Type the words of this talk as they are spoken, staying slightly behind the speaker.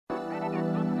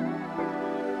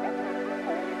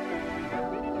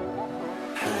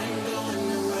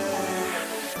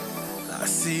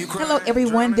Hello,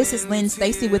 everyone. This is Lynn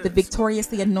Stacy with the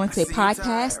Victoriously Anointed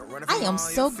podcast. I am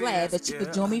so glad that you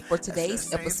could join me for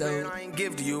today's episode.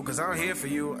 Get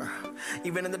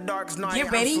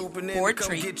ready for a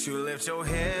treat.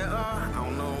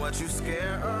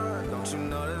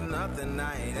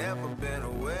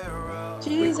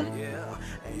 Jesus.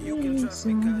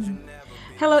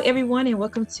 Hello, everyone, and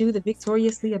welcome to the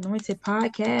Victoriously Anointed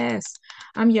podcast.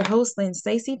 I'm your host, Lynn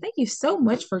Stacy. Thank you so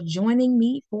much for joining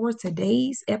me for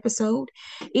today's episode.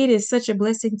 It is such a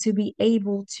blessing to be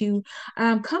able to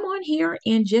come on here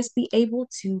and just be able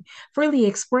to freely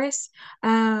express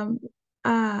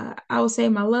I would say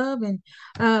my love and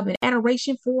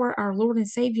adoration for our Lord and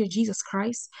Savior Jesus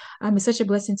Christ. It's such a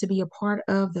blessing to be a part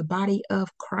of the body of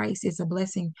Christ. It's a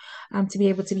blessing to be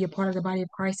able to be a part of the body of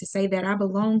Christ, to say that I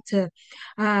belong to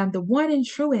the one and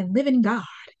true and living God.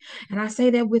 And I say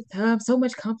that with so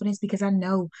much confidence because I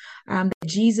know that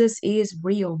Jesus is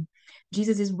real.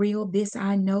 Jesus is real. This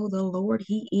I know, the Lord,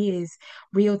 He is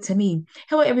real to me.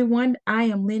 Hello, everyone. I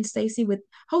am Lynn Stacy, with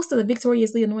host of the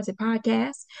Victoriously Anointed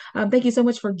podcast. Thank you so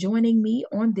much for joining me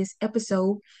on this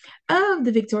episode of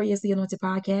the Victoriously Anointed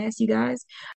podcast, you guys.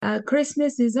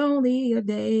 Christmas is only a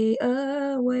day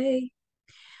away.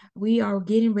 We are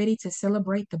getting ready to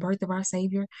celebrate the birth of our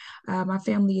Savior. My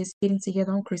family is getting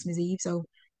together on Christmas Eve, so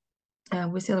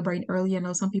we're celebrating early. I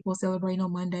know some people celebrate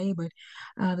on Monday, but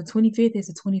the 25th is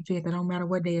the 25th. It don't matter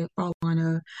what day it fall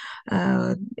on.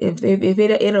 If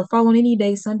it'll fall on any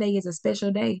day, Sunday is a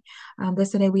special day.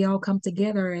 That's the day we all come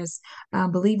together as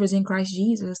believers in Christ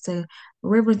Jesus to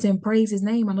reverence and praise His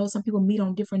name. I know some people meet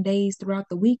on different days throughout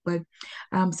the week, but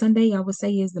Sunday, I would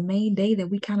say, is the main day that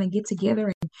we kind of get together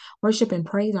and worship and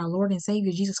praise our Lord and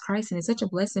Savior Jesus Christ. And it's such a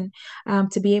blessing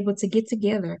to be able to get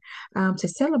together to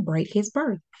celebrate His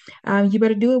birth. You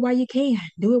better do it while you can.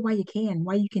 Do it while you can,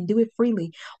 while you can do it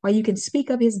freely, while you can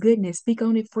speak of His goodness, speak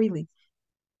on it freely.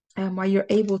 While you're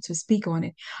able to speak on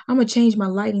it. I'm gonna change my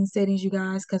lighting settings, you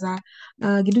guys, because I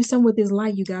can do something with this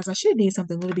light, you guys. I should have did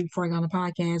something a little bit before I got on the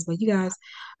podcast, but you guys,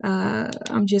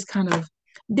 I'm just kind of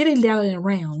dilly-dallying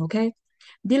around, okay?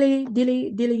 Dilly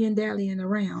and dallying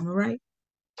around, all right?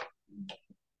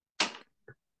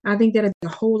 I think that'd be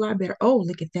a whole lot better. Oh,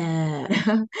 look at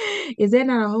that. Is that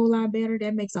not a whole lot better?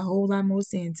 That makes a whole lot more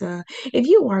sense. If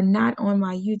you are not on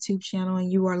my YouTube channel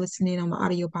and you are listening on the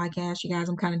audio podcast, you guys,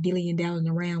 I'm kind of dilly and dallying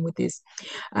around with this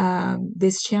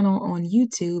channel on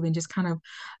YouTube and just kind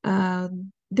of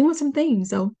doing some things.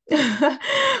 So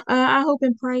I hope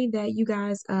and pray that you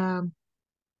guys um,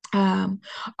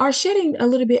 are shedding a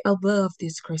little bit of love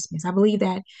this Christmas. I believe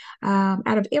that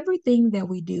out of everything that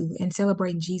we do in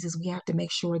celebrating Jesus, we have to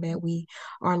make sure that we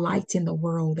are lights in the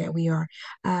world, that we are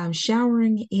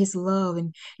showering His love.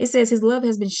 And it says His love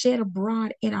has been shed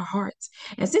abroad in our hearts.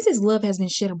 And since His love has been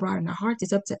shed abroad in our hearts,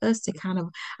 it's up to us to kind of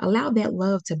allow that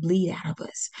love to bleed out of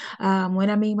us. What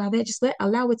I mean by that, just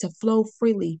allow it to flow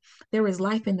freely. There is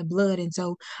life in the blood. And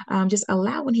so just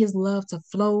allowing His love to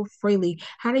flow freely.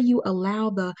 How do you allow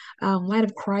the light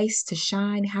of Christ to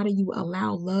shine? How do you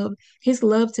allow His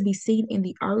love to be seen in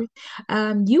the earth?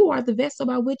 You are the vessel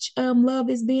by which love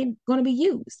is being going to be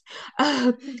used.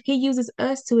 He uses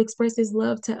us to express His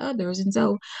love to others. And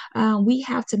so we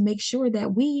have to make sure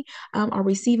that we are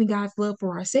receiving God's love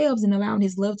for ourselves and allowing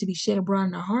His love to be shed abroad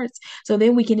in our hearts. So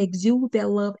then we can exude that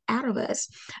love out of us,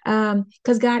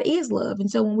 because God is love. And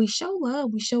so when we show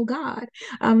love, we show God.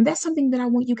 That's something that I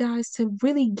want you guys to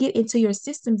really get into your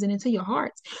systems and into your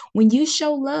hearts. When you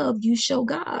show love, you show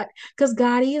God, because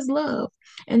God is love.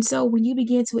 And so when you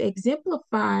begin to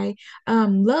exemplify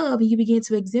love and you begin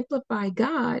to exemplify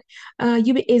God,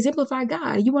 exemplify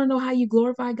God. You want to know how you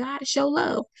glorify God? Show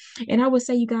love. And I would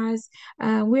say, you guys,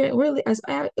 we're really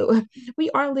we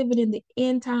are living in the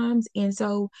end times, and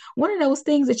so one of those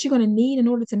things that you're going to need in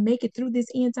order to make it through this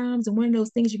end times, and one of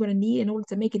those things you're going to need in order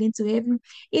to make it into heaven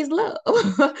is love.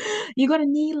 You're going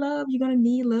to need love. You're going to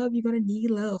need love. You're going to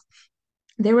need love.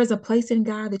 There is a place in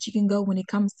God that you can go when it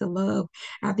comes to love.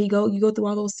 After you go through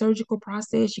all those surgical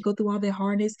process, you go through all that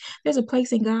hardness. There's a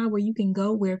place in God where you can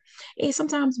go where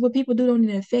sometimes what people do don't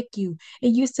even affect you.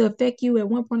 It used to affect you at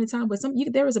one point in time, but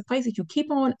there is a place that you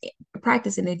keep on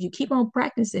practicing. If you keep on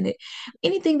practicing it,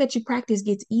 anything that you practice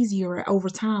gets easier over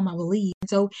time, I believe. And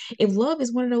so if love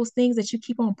is one of those things that you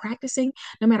keep on practicing,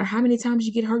 no matter how many times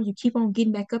you get hurt, you keep on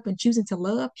getting back up and choosing to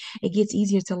love, it gets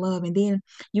easier to love. And then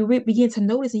you begin to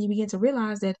notice and you begin to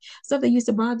realize that stuff that used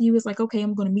to bother you is like, okay,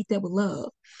 I'm going to meet that with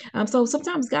love. So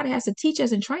sometimes God has to teach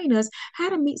us and train us how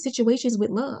to meet situations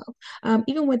with love.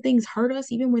 Even when things hurt us,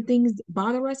 even when things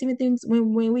bother us, even things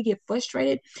when we get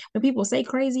frustrated, when people say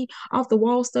crazy off the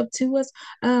wall stuff to to us,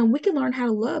 we can learn how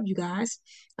to love, you guys.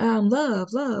 Love,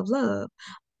 love, love.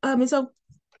 And so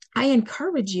I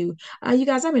encourage you. You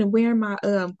guys, I've been wearing my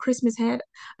Christmas hat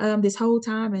this whole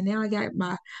time, and now I got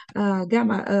my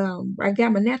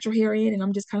natural hair in, and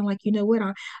I'm just kind of like, you know what?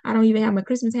 I don't even have my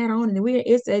Christmas hat on, and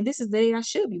this is the day I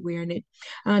should be wearing it.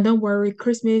 Don't worry,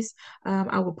 Christmas.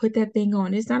 I will put that thing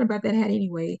on. It's not about that hat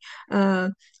anyway.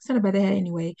 It's not about that hat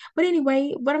anyway. But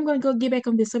anyway, but I'm going to go get back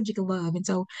on the subject of love, and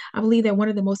so I believe that one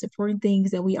of the most important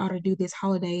things that we ought to do this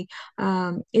holiday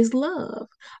is love,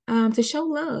 to show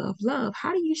love. Love.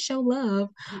 How do you show love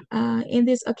in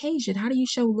this occasion? How do you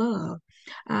show love?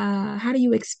 How do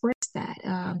you express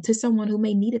that to someone who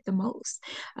may need it the most?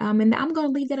 And I'm going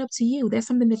to leave that up to you. That's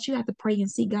something that you have to pray and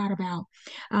seek God about.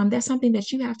 That's something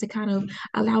that you have to kind of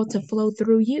allow to flow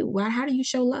through you. Well, how do you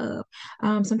show love?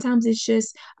 Sometimes it's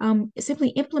just simply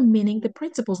implementing the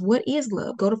principles. What is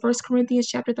love? Go to First Corinthians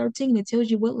chapter 13. It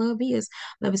tells you what love is.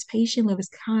 Love is patient. Love is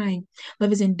kind.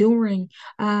 Love is enduring.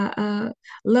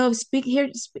 Love speak here.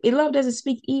 Love doesn't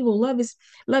speak evil.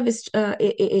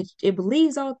 It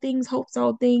believes all things, hopes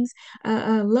all things.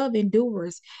 Love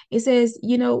endures. It says,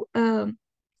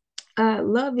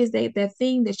 love is that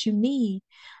thing that you need.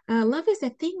 Love is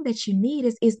that thing that you need.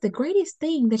 Is the greatest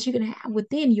thing that you can have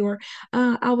within your,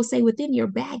 I would say, within your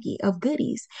baggie of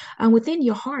goodies. Within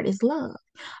your heart is love.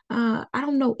 I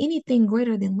don't know anything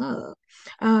greater than love.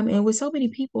 And with so many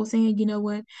people saying, you know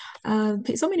what,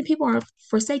 so many people are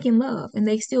forsaking love, and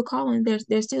they still calling.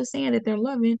 They're still saying that they're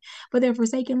loving, but they're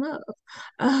forsaking love.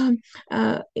 Um,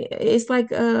 it's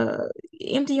like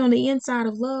empty on the inside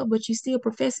of love, but you still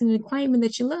professing and claiming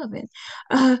that you're loving.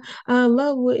 Uh,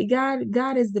 love with God.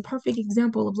 God is the perfect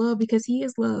example of love because He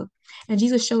is love, and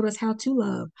Jesus showed us how to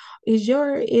love.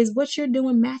 Is what you're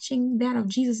doing matching that of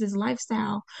Jesus's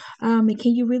lifestyle? And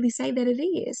can you really say that it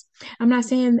is? I'm not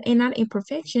saying, and not in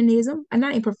perfectionism,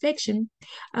 not in perfection,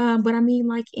 but I mean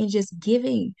like in just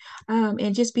giving,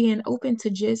 and just being open to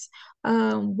just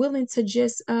willing to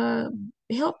just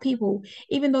help people,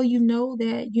 even though you know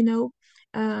that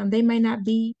they may not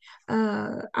be.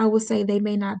 I would say they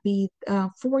may not be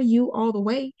for you all the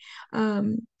way.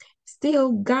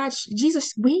 Still,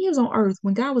 Jesus, when He was on earth,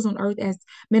 when God was on earth as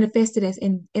manifested as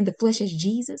in the flesh as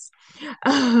Jesus,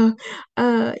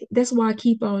 that's why I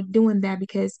keep on doing that,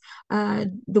 because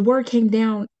the word came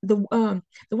down, the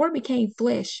word became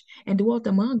flesh and dwelt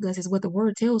among us, is what the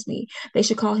word tells me. They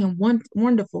should call Him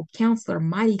wonderful counselor,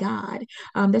 mighty God.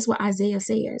 That's what Isaiah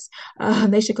says.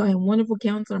 They should call Him wonderful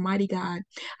counselor, mighty God.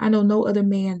 I know no other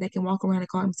man that can walk around and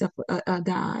call himself a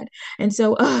God. And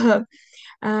so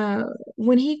uh,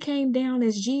 when He came down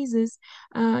as Jesus,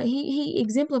 he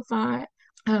exemplified.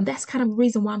 That's kind of the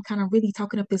reason why I'm kind of really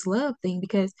talking up this love thing,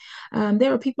 because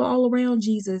there are people all around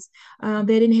Jesus that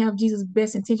didn't have Jesus'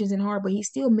 best intentions in heart, but He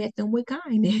still met them with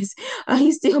kindness.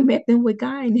 He still met them with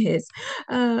kindness.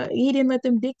 He didn't let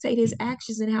them dictate His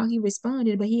actions and how He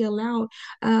responded, but He allowed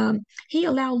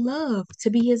love to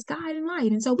be His guide and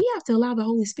light. And so we have to allow the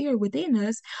Holy Spirit within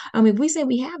us. If we say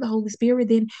we have the Holy Spirit,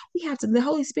 then we have to. The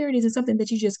Holy Spirit isn't something that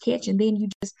you just catch and then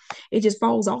it just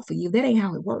falls off of you. That ain't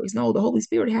how it works. No, the Holy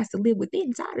Spirit has to live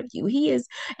within inside of you. He is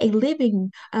a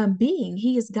living being.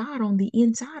 He is God on the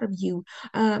inside of you.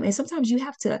 And sometimes you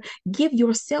have to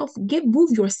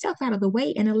move yourself out of the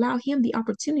way and allow Him the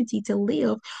opportunity to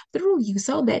live through you,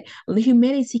 so that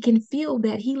humanity can feel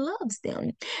that He loves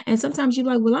them. And sometimes you're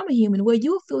like, well, I'm a human. Well,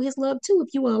 you'll feel His love too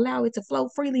if you will allow it to flow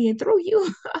freely and through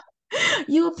you.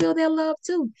 You'll feel that love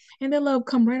too, and that love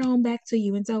come right on back to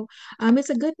you. And so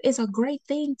it's a great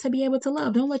thing to be able to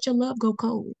love. Don't let your love go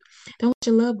cold. Don't let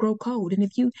your love grow cold. And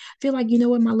if you feel like, you know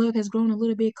what, my love has grown a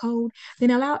little bit cold,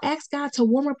 then ask God to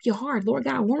warm up your heart. Lord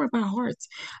God, warm up our hearts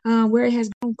where it has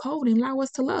grown cold, and allow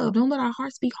us to love. Don't let our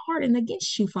hearts be hardened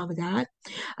against you, Father God.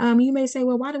 You may say,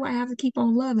 well, why do I have to keep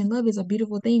on loving? Love is a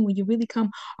beautiful thing when you really come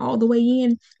all the way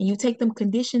in and you take them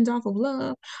conditions off of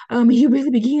love. You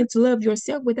really begin to love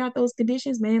yourself without those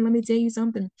conditions, man. Let me tell you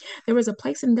something. There is a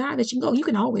place in God that you can go. You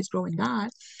can always grow in God.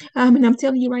 And I'm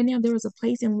telling you right now, there is a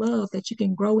place in love that you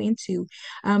can grow into,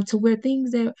 to where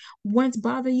things that once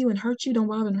bother you and hurt you don't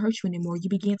bother and hurt you anymore. You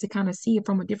begin to kind of see it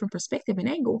from a different perspective and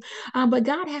angle. But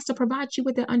God has to provide you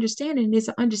with that understanding. And it's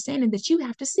an understanding that you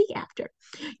have to seek after.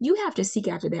 You have to seek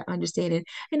after that understanding.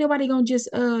 Ain't nobody gonna just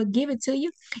give it to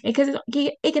you, because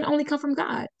it can only come from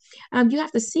God. You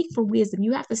have to seek for wisdom.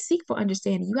 You have to seek for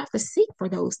understanding. You have to seek for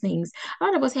those things. things. A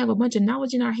lot of us have a bunch of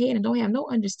knowledge in our head and don't have no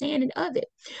understanding of it.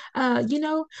 You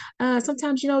know,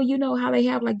 sometimes you know how they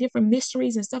have like different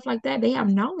mysteries and stuff like that. They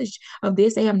have knowledge of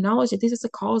this. They have knowledge that this is a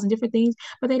cause and different things,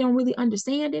 but they don't really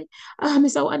understand it.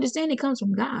 And so understanding comes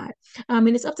from God. And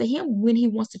it's up to Him when He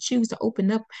wants to choose to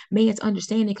open up man's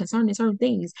understanding concerning certain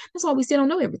things. That's why we still don't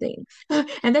know everything.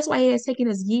 And that's why it has taken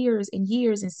us years and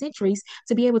years and centuries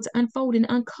to be able to unfold and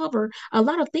uncover a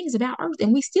lot of things about Earth,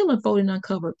 and we still unfold and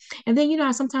uncover. And then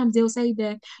how sometimes they'll say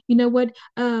that, you know what,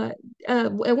 at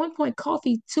one point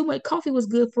too much coffee was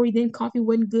good for you, then coffee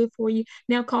wasn't good for you.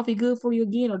 Now coffee good for you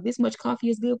again, or this much coffee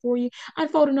is good for you.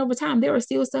 Unfolding over time, there are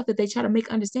still stuff that they try to make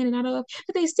understanding out of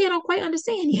that they still don't quite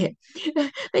understand yet.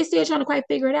 They still trying to quite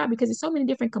figure it out because there's so many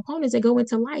different components that go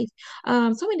into life.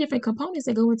 So many different components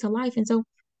that go into life. And so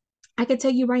I can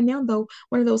tell you right now, though,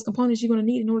 one of those components you're going to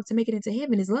need in order to make it into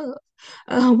heaven is love.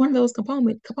 One of those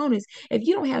components. If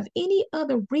you don't have any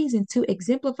other reason to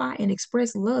exemplify and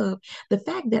express love, the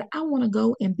fact that I want to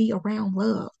go and be around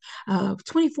love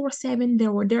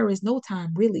 24/7, there is no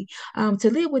time really to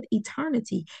live with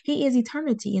eternity. He is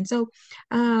eternity. And so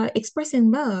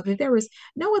expressing love, if there is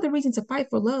no other reason to fight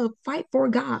for love, fight for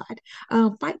God.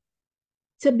 Fight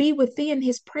to be within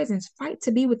His presence, fight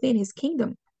to be within His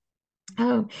kingdom.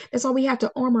 That's why we have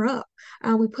to armor up.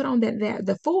 We put on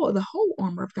the whole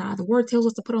armor of God. The word tells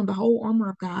us to put on the whole armor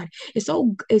of God.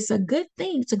 It's a good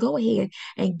thing to go ahead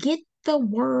and get the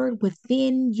word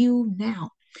within you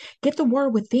now. Get the word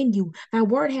within you. Thy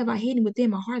word have I hidden within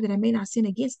my heart that I may not sin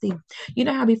against thee. You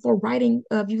know how before writing,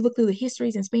 if you look through the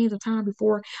histories and spans of time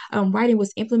before writing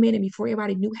was implemented, before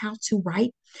everybody knew how to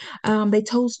write, they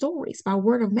told stories by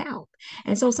word of mouth.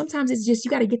 And so sometimes it's just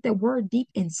you got to get that word deep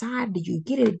inside of you,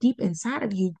 get it deep inside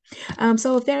of you.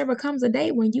 So if there ever comes a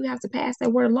day when you have to pass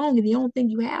that word along and the only thing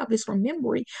you have is from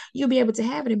memory, you'll be able to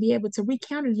have it and be able to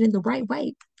recount it in the right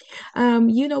way.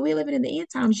 We're living in the end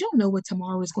times. You don't know what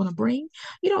tomorrow is going to bring.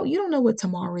 You don't know what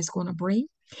tomorrow is going to bring.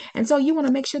 And so you want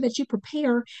to make sure that you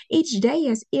prepare each day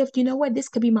as if, you know what, this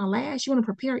could be my last. You want to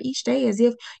prepare each day as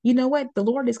if, you know what, the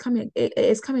Lord is coming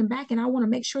back, and I want to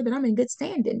make sure that I'm in good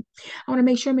standing. I want to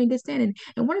make sure I'm in good standing.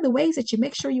 And one of the ways that you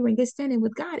make sure you're in good standing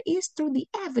with God is through the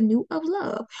avenue of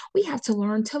love. We have to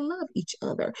learn to love each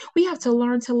other. We have to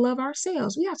learn to love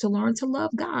ourselves. We have to learn to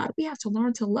love God. We have to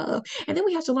learn to love. And then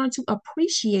we have to learn to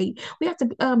appreciate. We have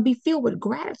to be filled with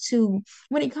gratitude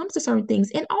when it comes to certain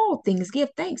things. In all things, give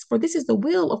thanks, for this is the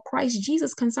will of Christ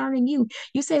Jesus concerning you.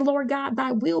 You say, Lord God,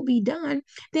 thy will be done,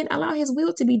 then allow His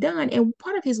will to be done. And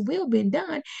part of His will being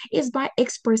done is by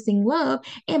expressing love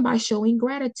and by showing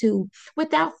gratitude.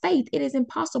 Without faith, it is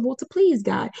impossible to please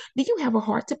God. Do you have a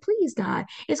heart to please God?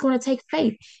 It's going to take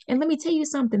faith. And let me tell you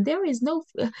something. There is no,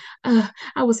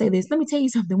 I will say this. Let me tell you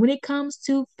something. When it comes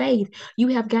to faith, you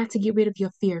have got to get rid of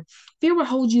your fear. Fear will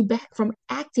hold you back from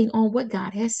acting on what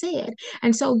God has said.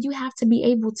 And so you have to be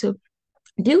able to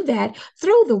do that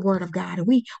through the word of God.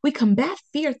 We combat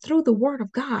fear through the word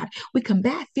of God. We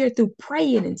combat fear through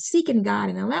praying and seeking God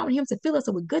and allowing Him to fill us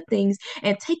up with good things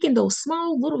and taking those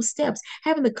small little steps,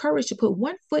 having the courage to put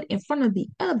one foot in front of the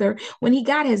other when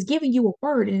God has given you a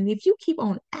word. And if you keep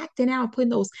on acting out,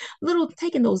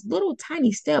 taking those little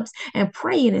tiny steps and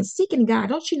praying and seeking God,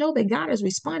 don't you know that God is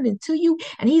responding to you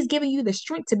and He's giving you the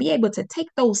strength to be able to take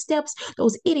those steps,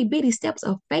 those itty bitty steps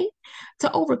of faith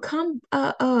to overcome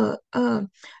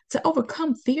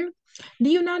fear? Do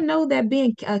you not know that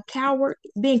being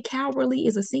cowardly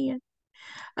is a sin?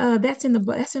 That's in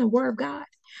the word of God.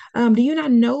 Do you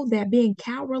not know that being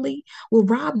cowardly will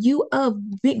rob you of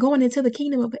going into the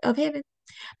kingdom of heaven?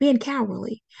 Being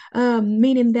cowardly,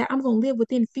 meaning that I'm going to live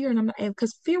within fear, and I'm not,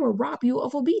 because fear will rob you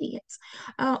of obedience.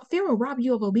 Fear will rob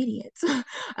you of obedience.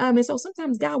 And so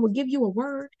sometimes God will give you a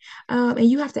word, and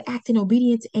you have to act in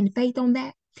obedience and faith on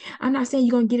that. I'm not saying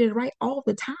you're going to get it right all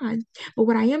the time, but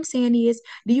what I am saying is,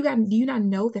 do you not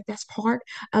know that that's part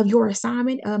of your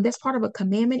assignment? That's part of a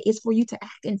commandment is for you to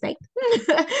act in faith.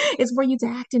 It's for you to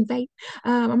act in faith.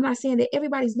 I'm not saying that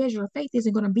everybody's measure of faith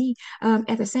isn't going to be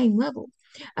at the same level.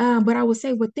 But I would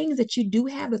say with things that you do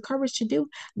have the courage to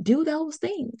do those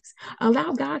things.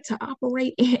 Allow God to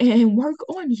operate and work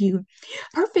on you.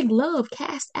 Perfect love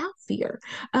casts out fear.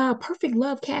 Perfect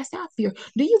love casts out fear.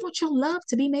 Do you want your love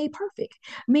to be made perfect?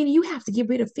 I mean, you have to get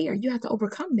rid of fear. You have to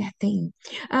overcome that thing.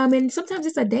 And sometimes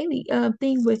it's a daily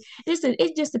thing with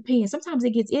it just depends. Sometimes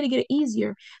it'll get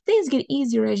easier. Things get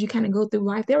easier as you kind of go through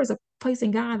life. There is a place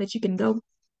in God that you can go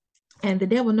And the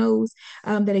devil knows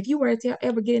that if you were to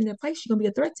ever get in that place, you're gonna be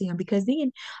a threat to him, because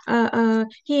then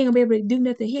he ain't gonna be able to do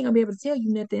nothing. He ain't gonna be able to tell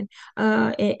you nothing,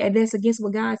 and that's against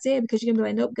what God said, because you're gonna be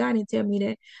like, nope, God didn't tell me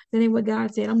that. That ain't what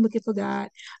God said. I'm looking for God.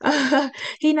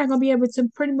 He's not gonna be able to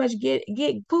pretty much get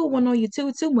pull one on you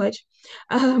too much.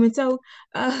 And so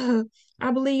uh,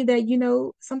 I believe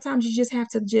that, sometimes you just have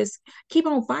to just keep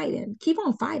on fighting, keep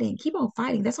on fighting, keep on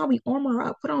fighting. That's why we armor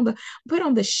up, put on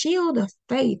the shield of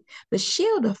faith, the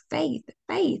shield of faith.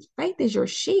 Faith is your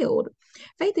shield.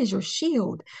 Faith is your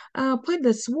shield. Put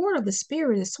the sword of the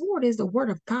Spirit. The sword is the word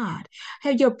of God.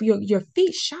 Have your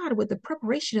feet shod with the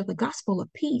preparation of the gospel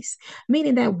of peace,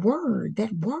 meaning that word,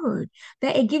 that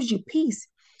it gives you peace.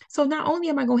 So not only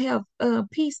am I going to have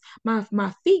peace,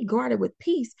 my feet guarded with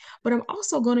peace, but I'm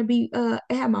also going to be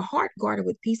have my heart guarded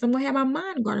with peace. I'm going to have my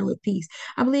mind guarded with peace.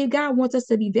 I believe God wants us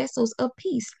to be vessels of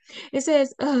peace. It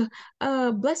says,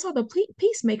 blessed are the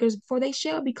peacemakers, for they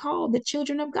shall be called the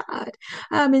children of God.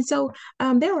 And so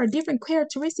there are different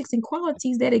characteristics and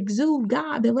qualities that exude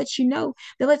God, that lets you know,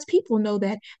 that lets people know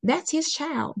that that's his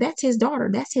child, that's his daughter,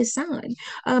 that's his son,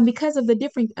 because of the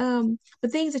different the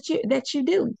things that you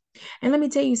do. And let me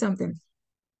tell you something.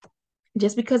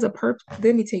 Just because of purpose,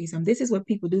 let me tell you something. This is what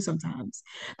people do sometimes.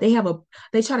 They have a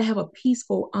they try to have a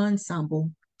peaceful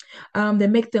ensemble, that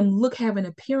make them have an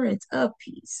appearance of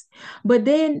peace. But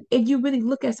then, if you really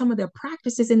look at some of their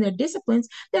practices and their disciplines,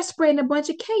 they're spreading a bunch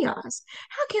of chaos.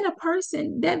 How can a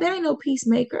person that ain't no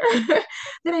peacemaker?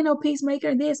 That ain't no peacemaker.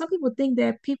 And then some people think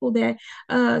that people that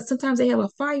sometimes they have a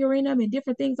fire in them and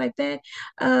different things like that.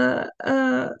 Uh,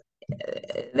 uh,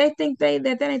 they think that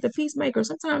ain't the peacemaker.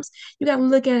 Sometimes you got to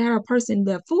look at how a person,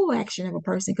 the full action of a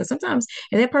person, because sometimes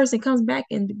if that person comes back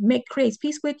and creates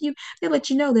peace with you, they let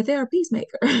you know that they're a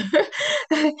peacemaker.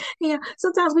 Yeah,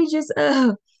 sometimes we just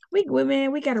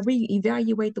man, we got to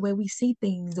reevaluate the way we see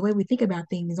things, the way we think about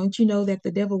things. Don't you know that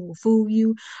the devil will fool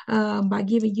you by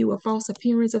giving you a false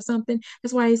appearance of something?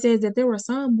 That's why it says that there were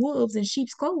some wolves in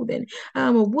sheep's clothing.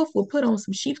 A wolf will put on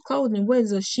some sheep's clothing. What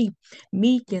is a sheep?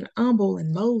 Meek and humble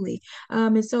and lowly.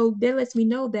 And so that lets me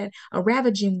know that a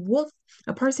ravaging wolf,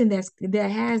 a person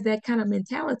that has that kind of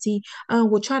mentality,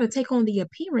 will try to take on the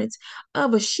appearance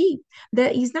of a sheep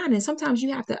that he's not. And sometimes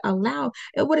you have to allow,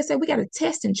 what it say, we got to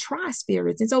test and try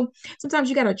spirits. And so sometimes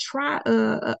you got to try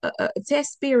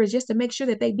test spirits just to make sure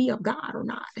that they be of God or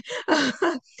not.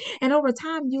 And over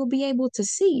time, you'll be able to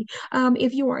see,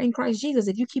 if you are in Christ Jesus.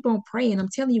 If you keep on praying, I'm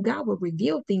telling you, God will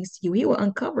reveal things to you. He will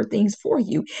uncover things for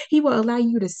you. He will allow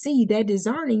you to see that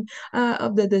discerning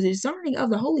of the discerning of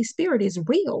the Holy Spirit is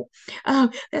real.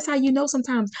 That's how you know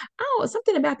sometimes, oh,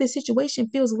 something about this situation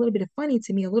feels a little bit funny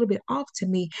to me, a little bit off to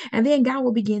me. And then God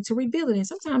will begin to reveal it. And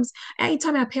sometimes, I ain't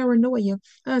talking about paranoia.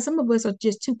 Some of us are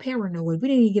just too paranoid. We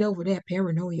didn't even get over that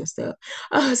paranoia stuff.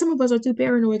 Some of us are too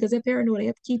paranoid, because that paranoia, they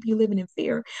have to keep you living in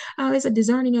fear. It's a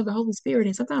discerning of the Holy Spirit.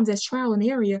 And sometimes that's trial and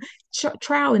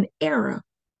error,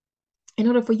 in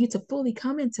order for you to fully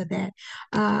come into that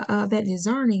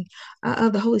discerning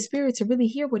of the Holy Spirit, to really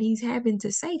hear what He's having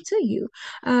to say to you.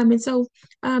 And so,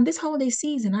 this holiday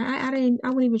season, I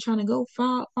wasn't even trying to go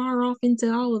far off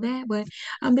into all of that, but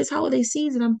this holiday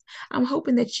season, I'm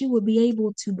hoping that you will be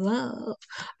able to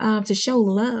love, to show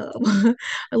love,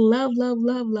 love,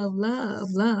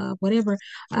 whatever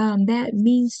that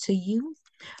means to you.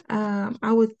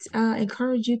 I would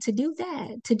encourage you to do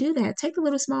that. Take the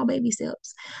little small baby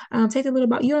steps. Take a little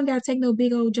about. You don't gotta take no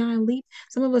big old giant leap.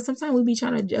 Some of us, sometimes we be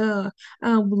trying to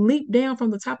leap down from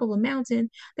the top of a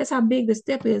mountain. That's how big the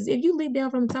step is. If you leap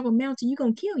down from the top of a mountain, you're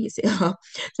gonna kill yourself.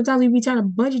 Sometimes we be trying to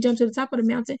bungee jump to the top of the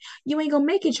mountain. You ain't gonna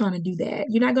make it trying to do that.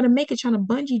 You're not gonna make it trying to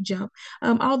bungee jump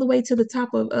all the way to the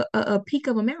top of a peak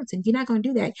of a mountain. You're not gonna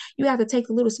do that. You have to take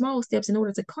the little small steps in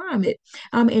order to climb it.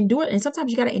 Endure, and sometimes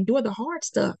you gotta endure the hard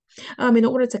stuff in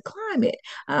order to climb it.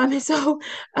 And so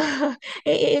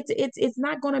it's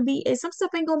not going to be, some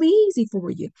stuff ain't going to be easy for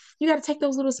you. You got to take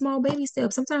those little small baby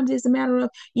steps. Sometimes it's a matter of,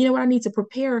 what, I need to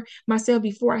prepare myself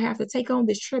before I have to take on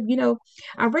this trip.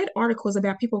 I read articles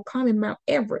about people climbing Mount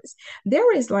Everest.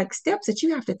 There is like steps that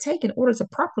you have to take in order to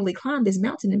properly climb this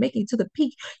mountain and make it to the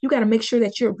peak. You got to make sure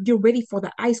that you're ready for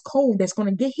the ice cold that's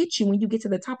going to hit you when you get to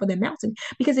the top of the mountain.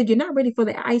 Because if you're not ready for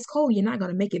the ice cold, you're not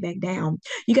going to make it back down.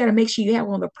 You got to make sure you have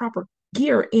on the proper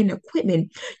gear and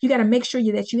equipment. You got to make sure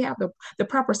that you have the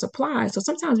proper supplies. So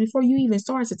sometimes before you even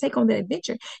start to take on that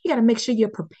adventure, you got to make sure you're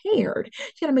prepared.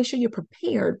 You got to make sure you're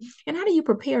prepared. And how do you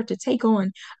prepare to take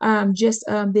on just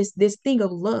this thing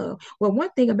of love? Well,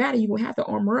 one thing about it, you will have to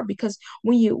armor up, because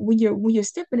when you're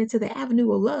stepping into the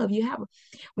avenue of love,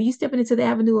 when you step into the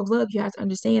avenue of love, you have to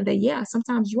understand that, yeah,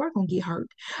 sometimes you are going to get hurt.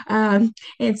 And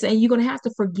you're going to have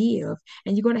to forgive,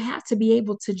 and you're going to have to be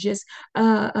able to just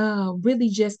really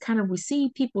just kind of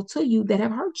receive people to you that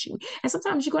have hurt you. And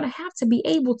sometimes you're going to have to be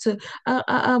able to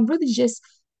really just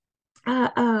uh,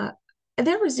 uh,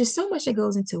 there is just so much that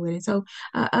goes into it. And so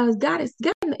God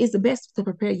is the best to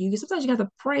prepare you. Sometimes you have to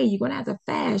pray. You're gonna have to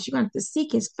fast. You're gonna have to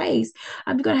seek His face.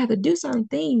 You're gonna have to do certain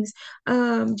things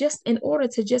just in order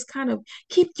to just kind of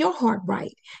keep your heart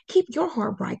right. Keep your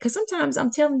heart right. Because sometimes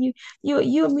I'm telling you,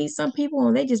 you'll meet some people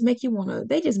and they just make you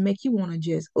wanna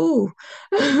just ooh.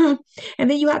 And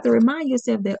then you have to remind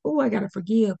yourself that, oh, I gotta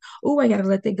forgive. Oh, I gotta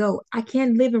let that go. I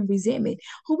can't live in resentment.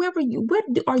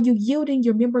 Are you yielding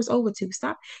your members over to?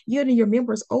 Stop yielding your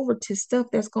members over to stuff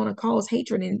that's going to cause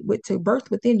hatred and to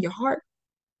birth within your heart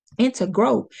and to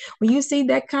grow. When you see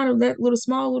that little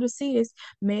small little seed is,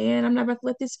 man, I'm not about to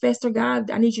let this fester. God,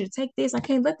 I need you to take this. I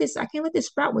can't let this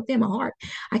sprout within my heart.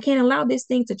 I can't allow this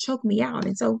thing to choke me out.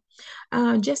 And so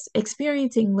just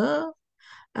experiencing love,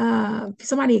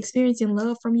 somebody experiencing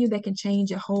love from you, that can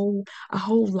change a whole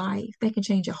life. That can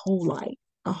change a whole life.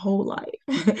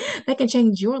 That can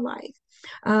change your life.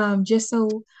 Just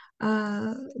so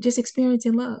just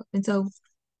experiencing love. And so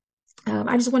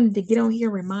I just wanted to get on here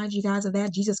and remind you guys of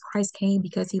that. Jesus Christ came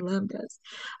because He loved us.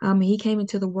 He came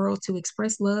into the world to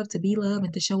express love, to be love,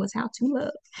 and to show us how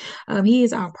to love. He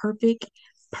is our perfect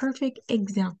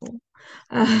example.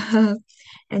 Uh,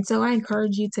 and so I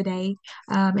encourage you today,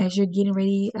 as you're getting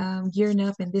ready, gearing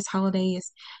up, and this holiday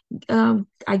is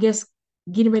I guess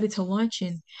getting ready to launch,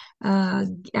 and uh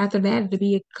after that to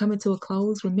be coming to a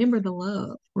close, remember the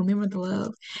love,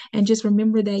 and just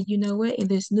remember that, you know what, in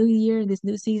this new year, in this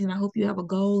new season, I hope you have a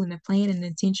goal and a plan and an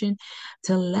intention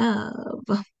to love,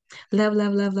 love,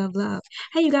 love, love, love.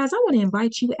 Hey, you guys, I want to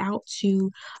invite you out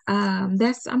to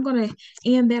that's I'm gonna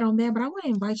end that on that, but I want to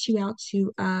invite you out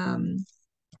to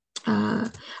uh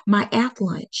my app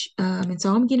launch. And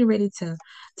so I'm getting ready to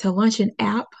launch an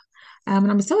app.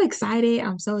 And I'm so excited.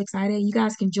 I'm so excited. You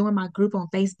guys can join my group on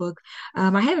Facebook.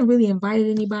 I haven't really invited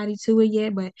anybody to it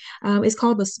yet, but it's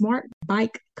called the Smart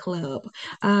Bike Club.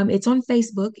 It's on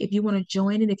Facebook if you want to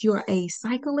join it. If you're a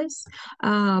cyclist,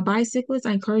 bicyclist,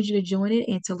 I encourage you to join it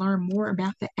and to learn more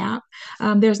about the app.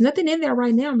 There's nothing in there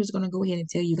right now. I'm just going to go ahead and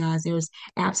tell you guys there's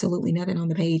absolutely nothing on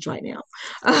the page right now.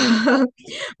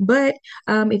 But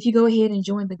if you go ahead and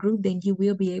join the group, then you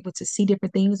will be able to see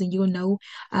different things, and you'll know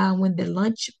when the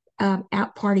lunch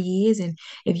out party is. And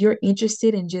if you're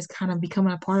interested in just kind of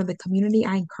becoming a part of the community,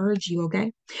 I encourage you,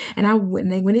 okay? And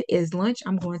when it is lunch,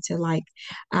 I'm going to like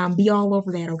be all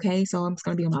over that, okay? So I'm just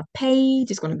going to be on my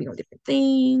page. It's going to be on different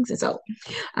things. And so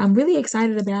I'm really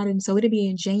excited about it. And so it'll be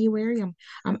in January.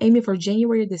 I'm aiming for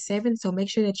January the 7th. So make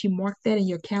sure that you mark that in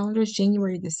your calendars,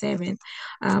 January the 7th.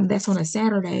 That's on a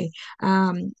Saturday.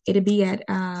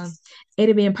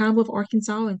 It'll be in Pine Bluff,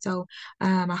 Arkansas. And so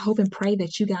I hope and pray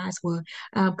that you guys will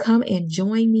come and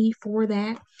join me for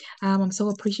that. I'm so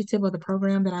appreciative of the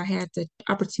program that I had the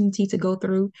opportunity to go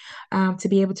through, to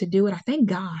be able to do it. I thank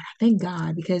God. I thank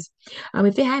God, because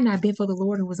if it had not been for the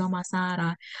Lord who was on my side,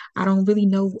 I don't really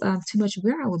know too much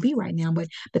where I would be right now. But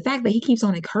the fact that He keeps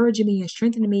on encouraging me and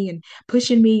strengthening me and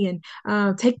pushing me, and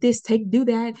do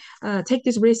that, take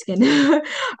this risk, and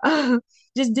uh,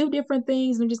 just do different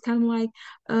things. And I'm just kind of like,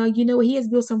 He has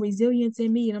built some resilience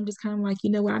in me. And I'm just kind of like, you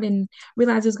know what, I didn't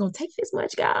realize it's going to take this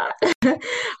much, God. I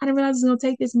didn't realize it's going to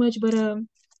take this much, but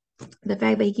the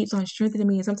fact that He keeps on strengthening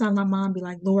me. And sometimes my mom be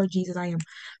like, Lord Jesus, I am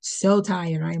so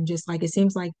tired. I am just like, it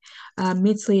seems like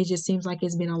mentally, it just seems like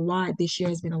it's been a lot. This year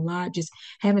has been a lot, just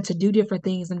having to do different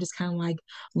things. I'm just kind of like,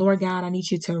 Lord God, I need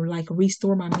you to like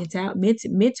restore my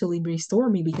mentally restore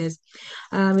me, because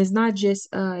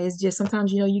it's just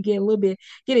sometimes, you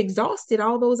get exhausted,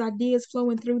 all those ideas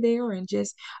flowing through there, and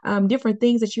just different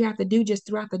things that you have to do just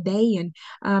throughout the day,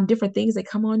 and different things that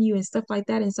come on you and stuff like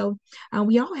that. And so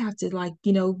we all have to, like,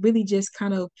 really just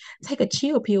kind of take a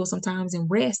chill pill sometimes and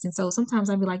rest. And so sometimes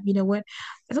I'll be like, you know what?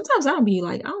 Sometimes I'll be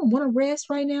like, I don't want to rest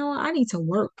right now. I need to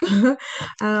work.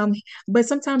 um, but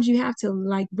sometimes you have to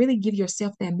like really give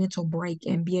yourself that mental break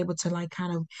and be able to like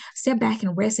kind of step back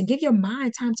and rest and give your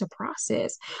mind time to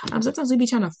process. Sometimes we be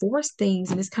trying to force things,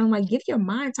 and it's kind of like, give your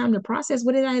mind time to process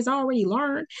what it has already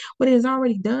learned, what it has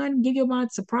already done. Give your mind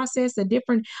to process the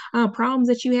different problems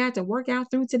that you had to work out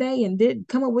through today, and did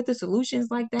come up with the solutions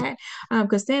like that.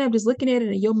 Because stand up just looking at it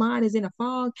and your mind is in a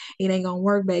fog, it ain't gonna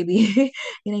work, baby.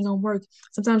 It ain't gonna work.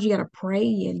 Sometimes you gotta pray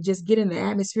and just get in the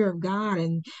atmosphere of God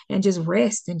and just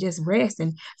rest. And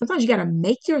sometimes you gotta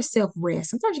make yourself rest.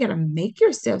 Sometimes you gotta make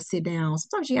yourself sit down.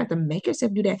 Sometimes you have to make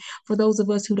yourself do that. For those of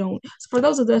us who don't, for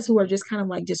those of us who are just kind of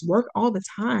like just work all the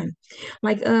time,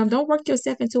 like don't work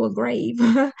yourself into a grave.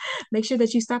 Make sure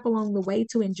that you stop along the way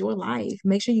to enjoy life.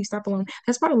 Make sure you stop along.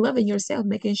 That's part of loving yourself,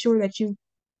 making sure that you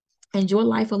enjoy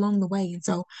life along the way. And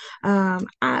so I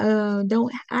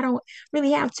don't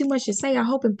really have too much to say. I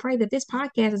hope and pray that this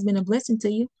podcast has been a blessing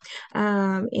to you.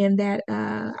 And that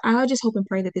I just hope and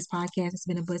pray that this podcast has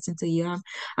been a blessing to you.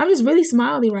 I'm just really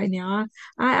smiley right now.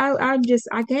 I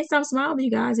can't stop smiling,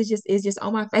 you guys. It's just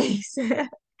on my face.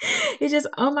 It's just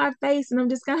on my face, and I'm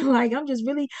just kind of like, I'm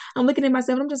looking at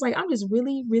myself, and I'm just like, I'm just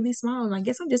really, really smiling. I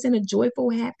guess I'm just in a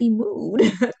joyful, happy mood.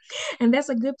 And that's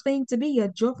a good thing to be, a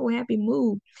joyful, happy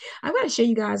mood. I'm going to share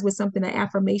you guys with something, an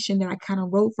affirmation that I kind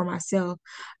of wrote for myself.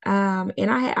 And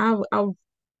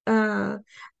uh,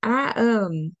 I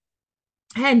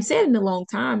hadn't said it in a long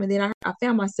time. And then I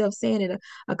found myself saying it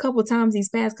a couple of times these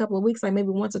past couple of weeks, like maybe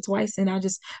once or twice. And I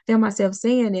just found myself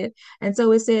saying it. And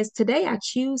so it says, today I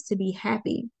choose to be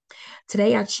happy.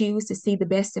 Today, I choose to see the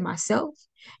best in myself,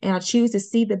 and I choose to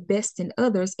see the best in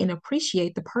others and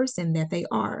appreciate the person that they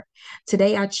are.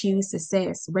 Today, I choose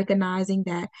success, recognizing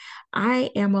that I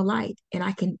am a light, and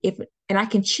I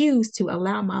can choose to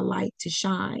allow my light to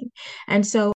shine. And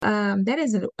so that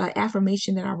is an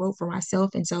affirmation that I wrote for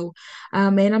myself. And so,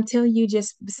 and I'm telling you,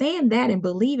 just saying that and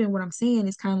believing what I'm saying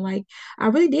is kind of like I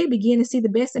really did begin to see the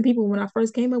best in people when I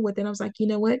first came up with it. I was like, you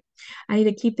know what? I need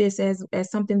to keep this as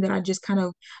something that I just kind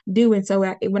of do. And so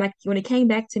when it came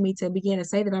back to me to begin to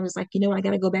say that, I was like, you know, I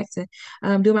got to go back to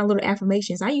do my little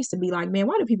affirmations. I used to be like, man,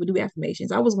 why do people do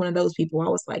affirmations? I was one of those people. I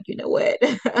was like, you know what?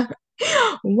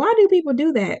 Why do people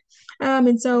do that?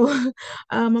 And so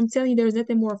I'm telling you, there's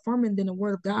nothing more affirming than the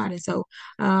word of God. And so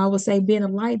I would say being a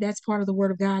light, that's part of the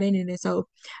word of God in it. And so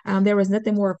there is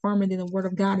nothing more affirming than the word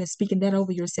of God and speaking that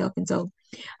over yourself. And so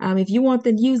if you want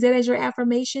to use that as your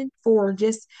affirmation for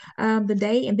just the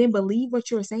day and then believe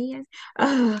what you're saying,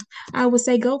 uh, I would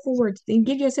say go forward and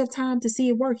give yourself time to see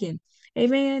it working.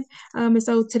 Amen. And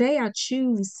so today I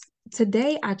choose to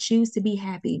be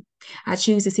happy. I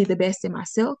choose to see the best in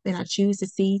myself, and I choose to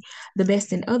see the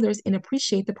best in others and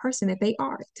appreciate the person that they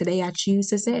are. Today I choose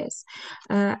success.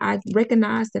 I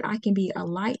recognize that I can be a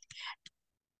light.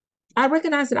 I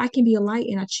recognize that I can be a light,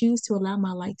 and I choose to allow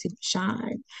my light to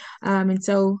shine. And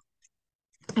so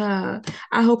uh,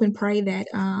 I hope and pray that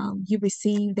you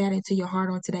receive that into your heart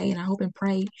on today. And I hope and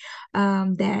pray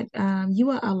that you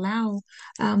will allow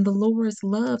the Lord's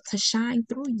love to shine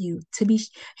through you.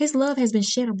 His love has been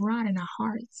shed abroad in our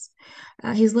hearts.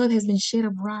 His love has been shed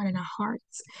abroad in our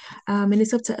hearts. And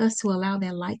it's up to us to allow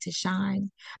that light to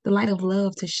shine, the light of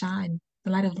love to shine. The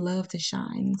light of love to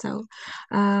shine. So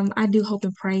I do hope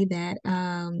and pray that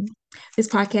this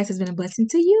podcast has been a blessing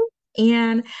to you.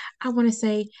 And I want to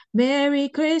say Merry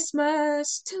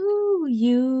Christmas to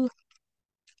you.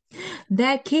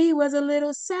 That key was a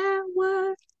little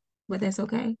sour, but that's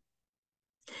okay.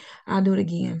 I'll do it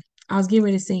again. I was getting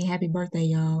ready to sing Happy Birthday,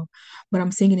 y'all, but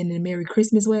I'm singing it in the Merry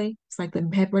Christmas way. It's like the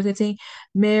Happy Birthday thing.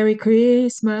 Merry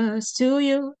Christmas to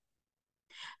you.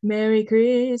 Merry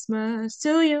Christmas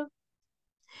to you.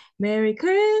 Merry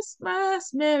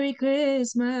Christmas, Merry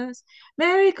Christmas,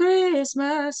 Merry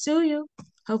Christmas to you.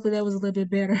 Hopefully that was a little bit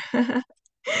better.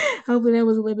 Hopefully that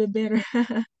was a little bit better.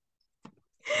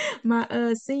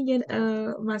 My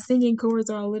singing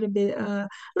chords are a little bit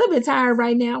tired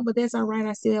right now, but that's all right.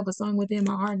 I still have a song within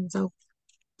my heart, and so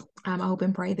I hope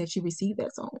and pray that you receive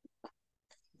that song.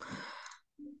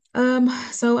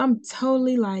 So I'm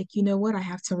totally like, you know what? I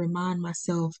have to remind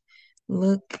myself,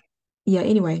 look, yeah,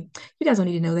 anyway, you guys don't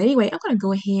need to know that. Anyway, I'm gonna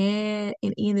go ahead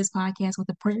and end this podcast with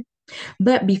a prayer.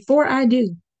 But before I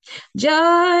do,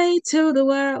 joy to the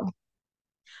world,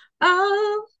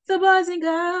 all the boys and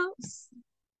girls.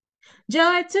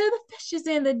 Joy to the fishes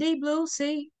in the deep blue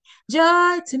sea.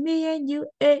 Joy to me and you.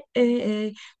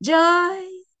 Joy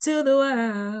to the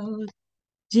world.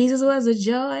 Jesus was a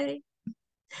joy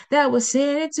that was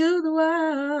sent into the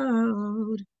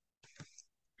world.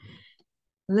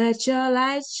 Let your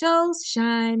light so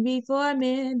shine before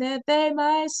men that they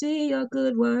might see your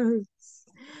good works.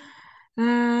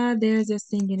 There's a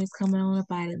singing is coming on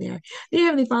up out of there. Dear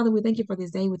Heavenly Father, we thank you for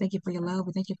this day. We thank you for your love.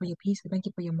 We thank you for your peace. We thank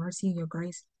you for your mercy and your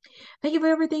grace. Thank you for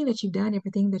everything that you've done,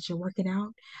 everything that you're working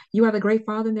out. You are the great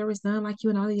Father, and there is none like you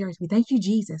in all the earth. We thank you,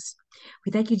 Jesus.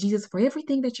 We thank you, Jesus, for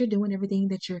everything that you're doing, everything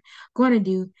that you're going to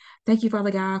do. Thank you,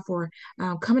 Father God, for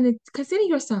coming and considering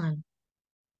your Son.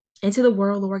 into the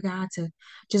world, Lord God, to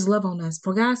just love on us.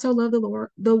 For God so loved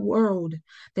the world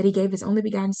that he gave his only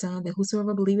begotten Son, that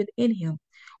whosoever believeth in him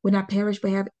would not perish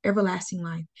but have everlasting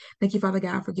life. Thank you, Father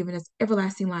God, for giving us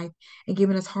everlasting life and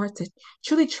giving us heart to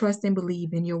truly trust and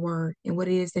believe in your word and what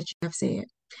it is that you have said.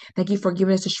 Thank you for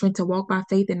giving us the strength to walk by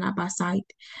faith and not by sight.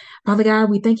 Father God,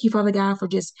 we thank you, Father God, for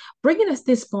just bringing us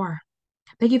this far.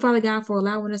 Thank you, Father God, for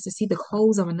allowing us to see the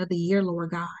close of another year,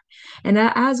 Lord God. And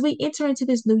as we enter into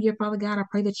this new year, Father God, I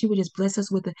pray that you would just bless us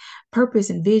with the purpose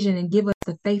and vision and give us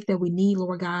the faith that we need,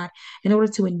 Lord God, in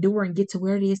order to endure and get to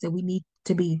where it is that we need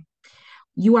to be.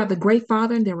 You are the great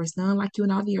Father, and there is none like you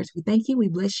in all the earth. We thank you, we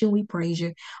bless you, and we praise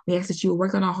you. We ask that you will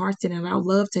work on our hearts and allow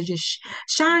love to just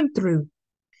shine through.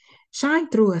 Shine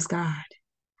through us, God.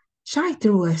 Shine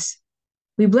through us.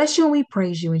 We bless you and we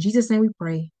praise you. In Jesus' name we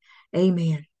pray.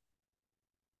 Amen.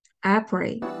 I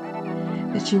pray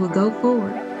that you will go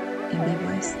forward and be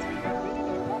blessed.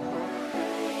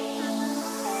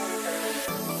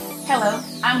 Hello,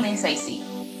 I'm Lynn Stacy.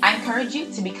 I encourage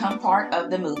you to become part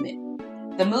of the movement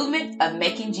of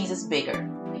Making Jesus Bigger.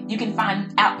 You can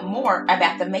find out more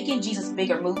about the Making Jesus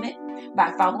Bigger movement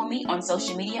by following me on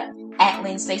social media at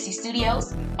Lynn Stacy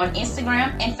Studios on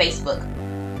Instagram and Facebook.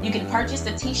 You can purchase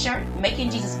the t-shirt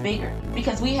Making Jesus Bigger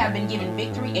because we have been given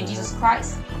victory in Jesus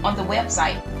Christ on the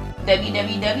website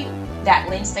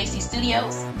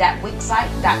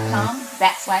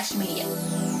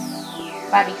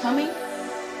www.lynnstacystudios.wixsite.com/media. By becoming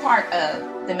part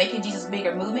of the Making Jesus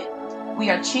Bigger movement, we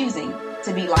are choosing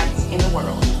to be lights in the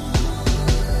world.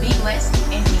 Be blessed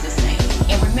in Jesus' name.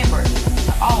 And remember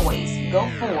to always go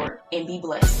forward and be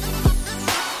blessed.